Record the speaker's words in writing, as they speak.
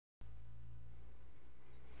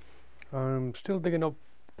I'm still digging up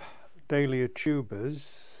Dahlia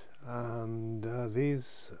tubers, and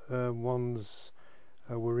these ones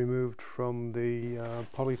were removed from the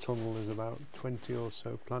polytunnel. There's about 20 or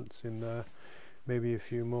so plants in there, maybe a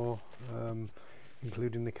few more,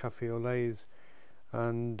 including the cafe-au-laits.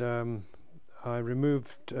 And I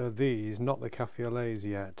removed these, not the cafe-au-laits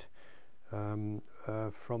yet, from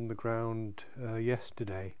the ground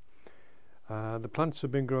yesterday. The plants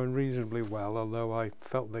have been growing reasonably well, although I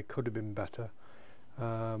felt they could have been better,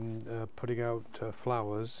 putting out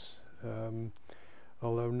flowers,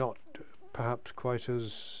 although not perhaps quite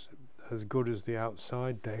as good as the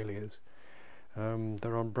outside dahlias.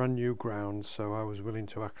 They're on brand new ground, so I was willing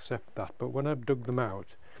to accept that. But when I've dug them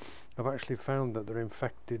out, I've actually found that they're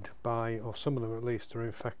infected by, or some of them at least, are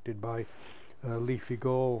infected by leafy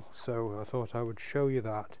gall. So I thought I would show you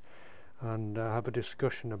that and have a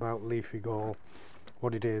discussion about leafy gall,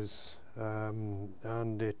 what it is,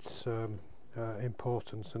 and its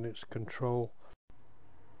importance and its control.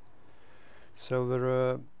 So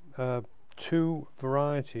there are two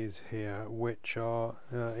varieties here which are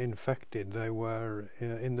infected. They were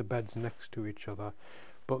in the beds next to each other,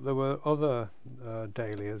 but there were other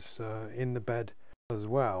dahlias in the bed as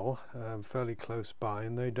well, fairly close by,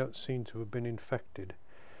 and they don't seem to have been infected.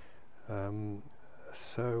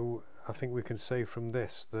 So I think we can say from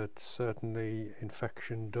this that certainly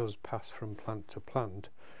infection does pass from plant to plant,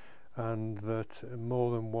 and that more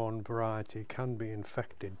than one variety can be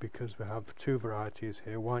infected, because we have two varieties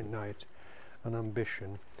here, White Knight and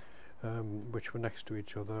Ambition, which were next to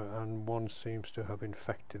each other, and one seems to have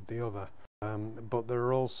infected the other. But there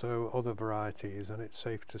are also other varieties, and it's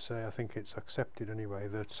safe to say, I think it's accepted anyway,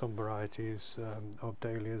 that some varieties of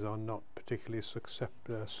dahlias are not particularly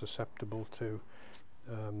susceptible to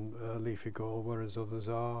leafy gall, whereas others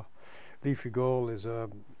are. Leafy gall is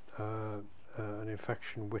an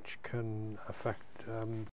infection which can affect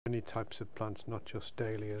many types of plants, not just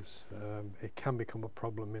dahlias. It can become a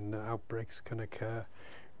problem in the outbreaks can occur,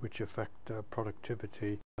 which affect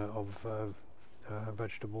productivity of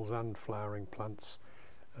vegetables and flowering plants.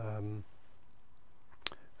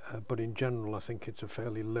 But in general, I think it's a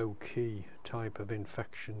fairly low-key type of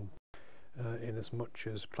infection, in as much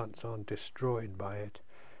as plants aren't destroyed by it,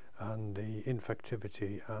 and the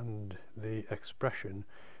infectivity and the expression,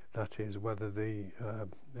 that is whether the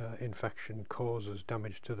infection causes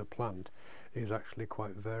damage to the plant, is actually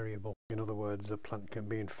quite variable. In other words, a plant can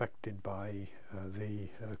be infected by the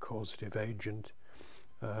causative agent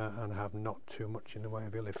and have not too much in the way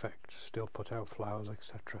of ill effects, still put out flowers,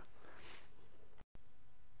 etc.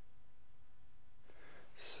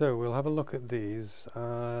 So we'll have a look at these,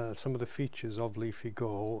 some of the features of leafy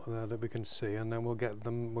gall that we can see, and then we'll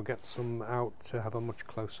get some out to have a much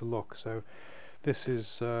closer look. So this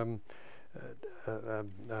is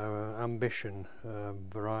Ambition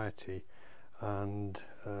variety, and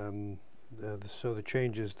so the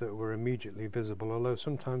changes that were immediately visible, although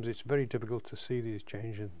sometimes it's very difficult to see these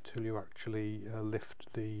changes until you actually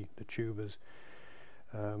lift the tubers.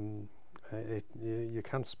 You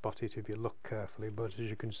can spot it if you look carefully, but as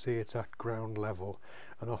you can see, it's at ground level,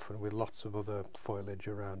 and often with lots of other foliage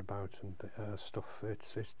around about and stuff,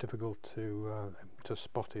 it's difficult to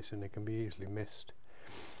spot it, and it can be easily missed.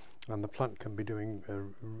 And the plant can be doing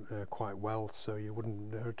quite well, so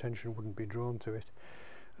their attention wouldn't be drawn to it.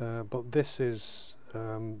 But this is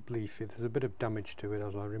leafy. There's a bit of damage to it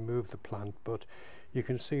as I remove the plant, but you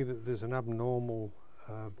can see that there's an abnormal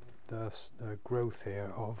growth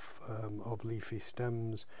here of leafy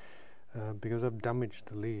stems. Because I've damaged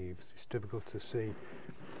the leaves, it's difficult to see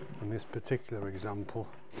in this particular example,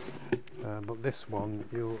 but this one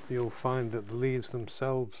you'll find that the leaves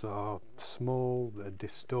themselves are small, they're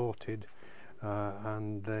distorted,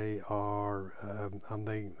 and they are and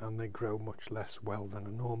they grow much less well than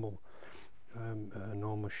a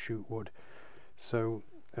normal shoot would. So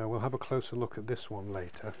we'll have a closer look at this one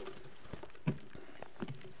later.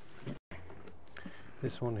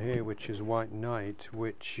 This one here, which is White Knight,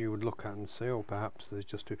 which you would look at and say, oh, perhaps there's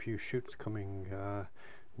just a few shoots coming,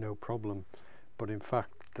 no problem. But in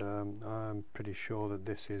fact, I'm pretty sure that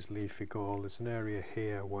this is leafy gall. There's an area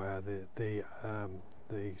here where the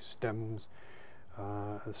stems,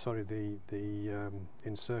 the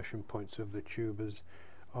insertion points of the tubers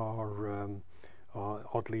are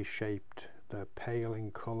oddly shaped. They're pale in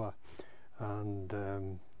colour, and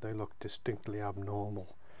they look distinctly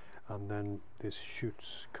abnormal. And then there's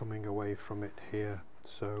shoots coming away from it here,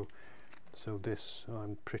 so this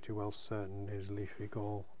I'm pretty well certain is leafy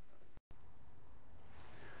gall.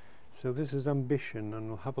 So this is Ambition, and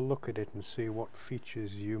we'll have a look at it and see what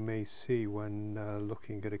features you may see when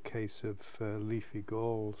looking at a case of leafy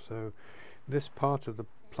gall. So this part of the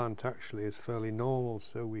plant actually is fairly normal,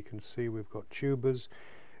 so we can see we've got tubers,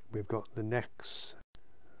 we've got the necks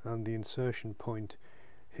and the insertion point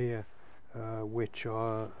here, which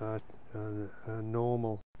are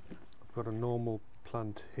normal. I've got a normal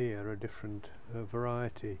plant here, a different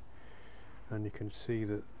variety, and you can see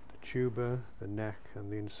that the tuber, the neck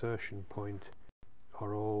and the insertion point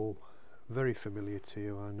are all very familiar to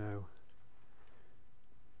you, I know.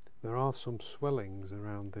 There are some swellings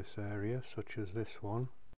around this area, such as this one,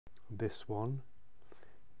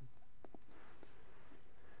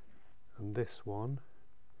 and this one,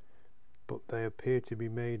 but they appear to be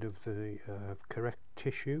made of the correct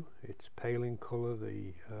tissue. It's pale in colour,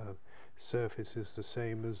 the surface is the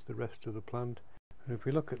same as the rest of the plant. And if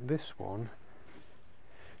we look at this one,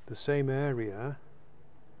 the same area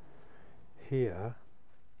here,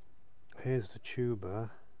 here's the tuber,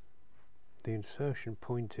 the insertion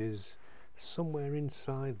point is somewhere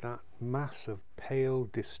inside that mass of pale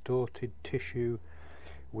distorted tissue,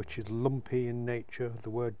 which is lumpy in nature. The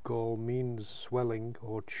word gall means swelling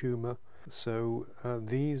or tumour. So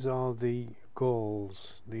these are the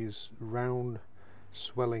galls, these round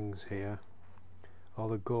swellings here are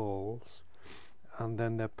the galls, and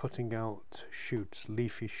then they're putting out shoots,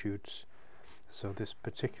 leafy shoots. So this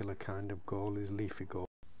particular kind of gall is leafy gall.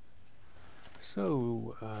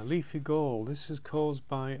 So leafy gall, this is caused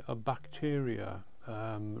by a bacteria,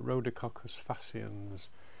 Rhodococcus faciens,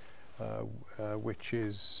 which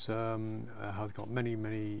is has got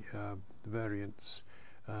many variants,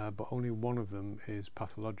 but only one of them is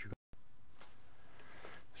pathological.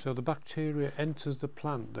 So the bacteria enters the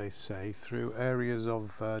plant, they say, through areas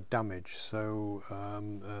of damage. So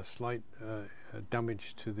slight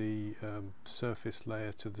damage to the surface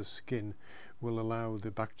layer, to the skin, will allow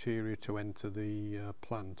the bacteria to enter the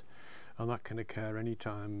plant, and that can occur any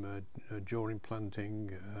time during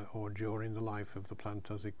planting or during the life of the plant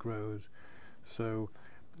as it grows. So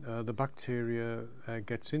the bacteria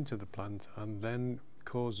gets into the plant and then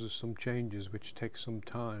causes some changes which take some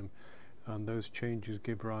time, and those changes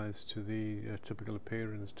give rise to the typical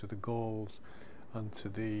appearance, to the galls and to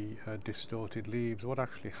the distorted leaves. What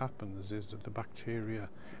actually happens is that the bacteria,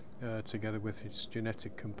 together with its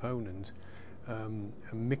genetic component,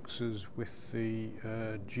 mixes with the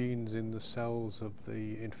genes in the cells of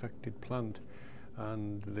the infected plant,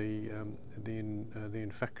 and the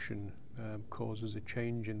infection causes a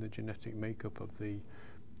change in the genetic makeup of the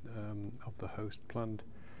host plant,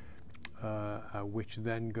 which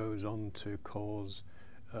then goes on to cause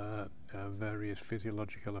various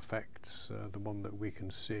physiological effects. The one that we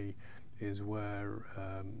can see is where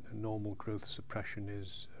normal growth suppression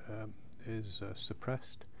is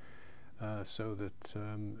suppressed, so that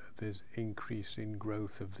there's increase in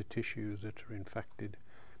growth of the tissues that are infected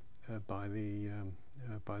by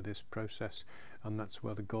this process, and that's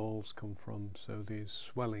where the galls come from. So these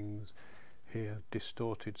swellings here,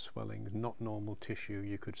 distorted swellings, not normal tissue,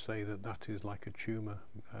 you could say that that is like a tumour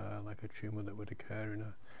that would occur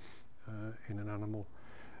in an animal.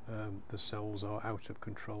 The cells are out of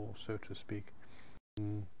control, so to speak.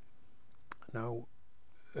 Now,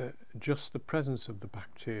 just the presence of the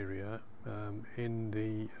bacteria in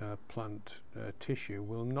the plant tissue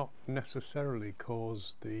will not necessarily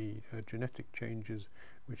cause the genetic changes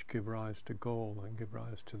which give rise to gall and give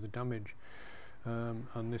rise to the damage.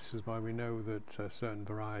 And this is why we know that certain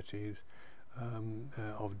varieties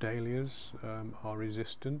of Dahlias are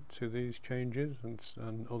resistant to these changes,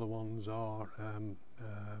 and other ones are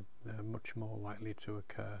much more likely to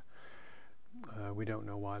occur. We don't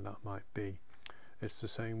know why that might be. It's the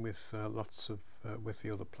same with with the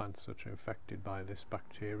other plants that are infected by this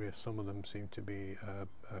bacteria. Some of them seem to be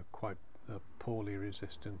quite poorly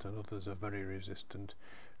resistant, and others are very resistant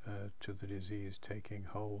to the disease taking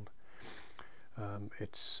hold.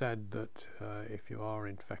 It's said that if you are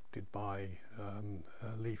infected by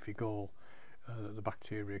leafy gall, the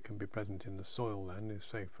bacteria can be present in the soil then,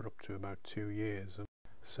 say for up to about 2 years.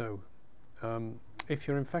 So if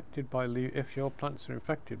you're infected by if your plants are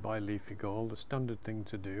infected by leafy gall, the standard thing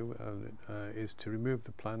to do is to remove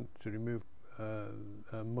the plant, to remove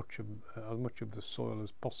as much of the soil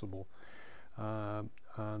as possible,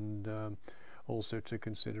 and also to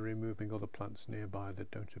consider removing other plants nearby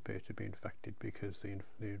that don't appear to be infected, because the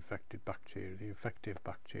infective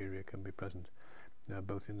bacteria can be present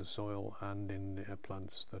both in the soil and in the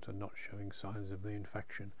plants that are not showing signs of the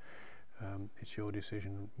infection. It's your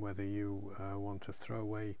decision whether you want to throw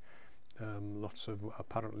away lots of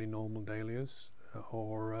apparently normal Dahlias,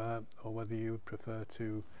 or whether you would prefer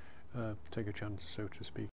to take a chance, so to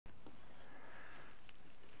speak.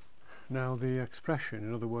 Now the expression,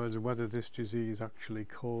 in other words, whether this disease actually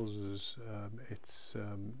causes its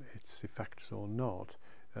effects or not,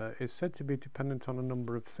 is said to be dependent on a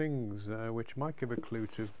number of things, which might give a clue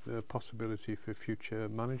to the possibility for future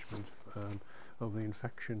management of the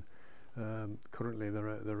infection. Currently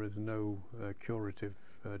there is no curative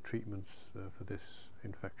treatments for this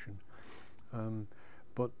infection.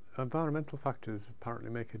 But environmental factors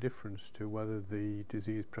apparently make a difference to whether the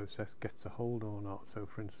disease process gets a hold or not. So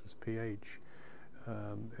for instance, pH,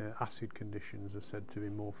 acid conditions are said to be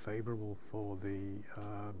more favourable for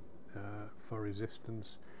for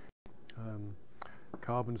resistance.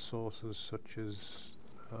 Carbon sources such as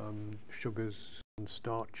sugars and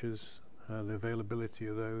starches, the availability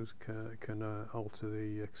of those can alter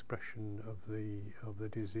the expression of the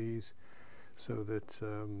disease. So that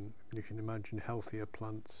you can imagine healthier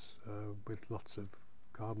plants with lots of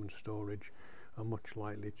carbon storage are much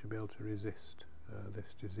likely to be able to resist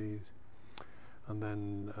this disease. And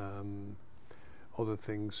then other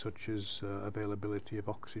things such as availability of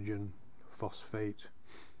oxygen, phosphate,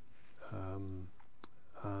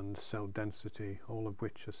 and cell density, all of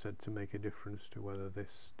which are said to make a difference to whether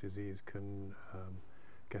this disease can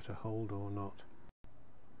get a hold or not.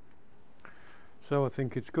 So I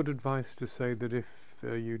think it's good advice to say that if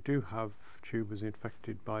you do have tubers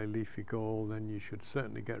infected by leafy gall, then you should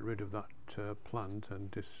certainly get rid of that plant and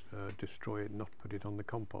destroy it, not put it on the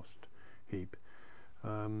compost heap.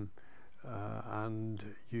 And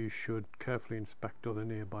you should carefully inspect other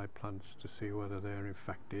nearby plants to see whether they're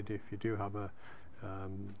infected. If you do have a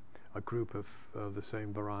group of the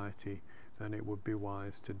same variety, then it would be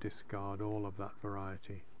wise to discard all of that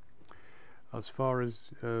variety. As far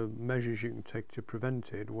as measures you can take to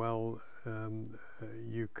prevent it, well,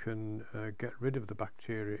 you can get rid of the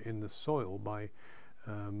bacteria in the soil by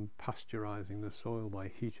pasteurizing the soil, by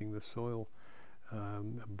heating the soil,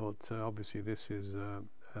 but obviously this is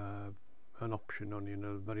an option only in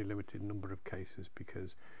a very limited number of cases,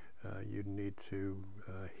 because you'd need to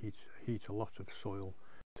heat a lot of soil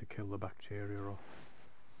to kill the bacteria off.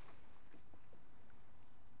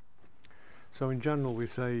 So in general we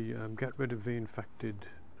say get rid of the infected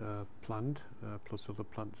plant plus other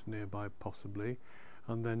plants nearby possibly,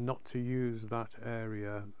 and then not to use that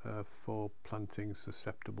area for planting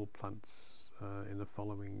susceptible plants in the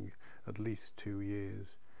following at least 2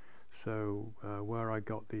 years. So where I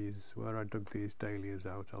dug these dahlias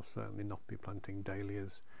out, I'll certainly not be planting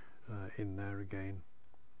dahlias in there again.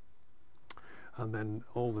 And then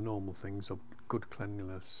all the normal things of good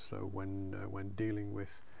cleanliness. So when dealing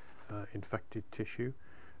with infected tissue,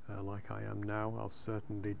 like I am now, I'll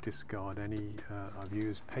certainly discard any. I've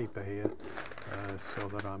used paper here so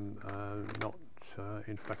that I'm not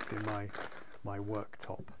infecting my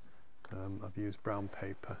worktop. I've used brown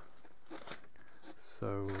paper,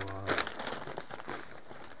 so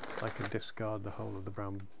I can discard the whole of the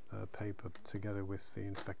brown paper together with the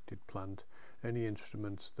infected plant. Any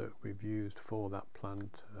instruments that we've used for that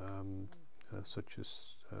plant, such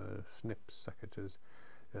as snips, secateurs,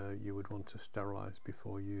 you would want to sterilize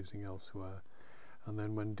before using elsewhere. And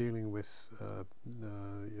then when dealing with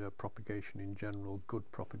propagation in general, good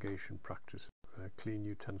propagation practice, clean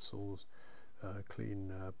utensils,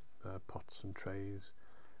 clean pots and trays,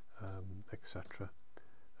 etc.,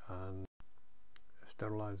 and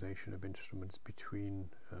sterilization of instruments between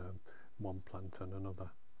one plant and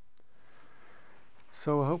another.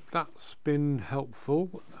 So I hope that's been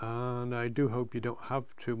helpful, and I do hope you don't have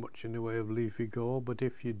too much in the way of leafy gall, but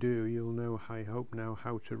if you do, you'll know, I hope now,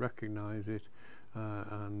 how to recognize it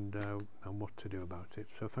and what to do about it.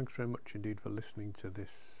 So thanks very much indeed for listening to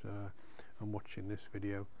this and watching this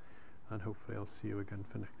video, and hopefully I'll see you again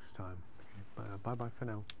for next time. Bye bye for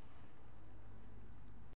now.